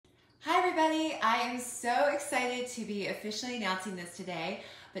everybody, I am so excited to be officially announcing this today,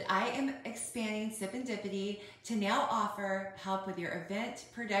 but I am expanding Sipindipity to now offer help with your event,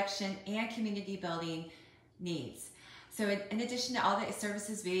 production, and community building needs. So in addition to all the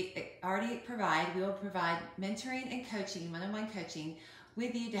services we already provide, we will provide mentoring and coaching, one-on-one coaching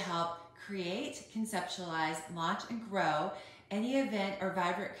with you to help create, conceptualize, launch, and grow any event or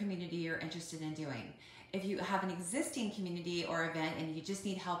vibrant community you're interested in doing. If you have an existing community or event and you just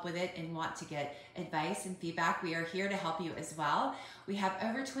need help with it and want to get advice and feedback, we are here to help you as well. We have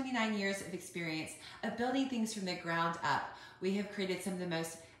over 29 years of experience of building things from the ground up. We have created some of the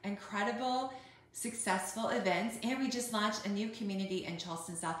most incredible, successful events, and we just launched a new community in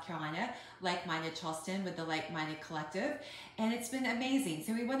Charleston, South Carolina, Like-Minded Charleston, with the Like-Minded Collective, and it's been amazing.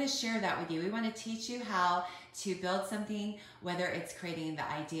 So we want to share that with you. We want to teach you how to build something, whether it's creating the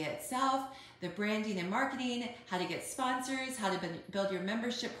idea itself, the branding and marketing, how to get sponsors, how to build your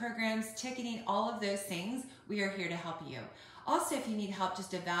membership programs, ticketing, all of those things. We are here to help you. Also, if you need help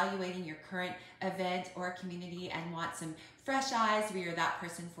just evaluating your current event or community and want some fresh eyes, we are that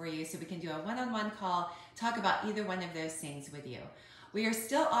person for you. So we can do a one-on-one call, talk about either one of those things with you. We are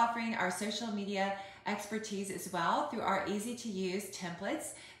still offering our social media expertise as well through our easy-to-use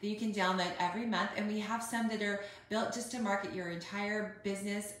templates that you can download every month. And we have some that are built just to market your entire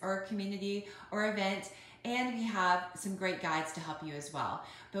business or community or event. And we have some great guides to help you as well.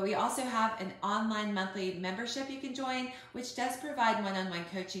 But we also have an online monthly membership you can join, which does provide one-on-one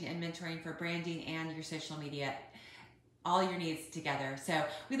coaching and mentoring for branding and your social media, all your needs together. So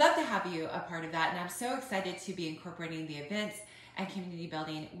we'd love to have you a part of that. And I'm so excited to be incorporating the events and community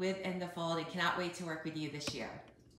building within the fold and cannot wait to work with you this year.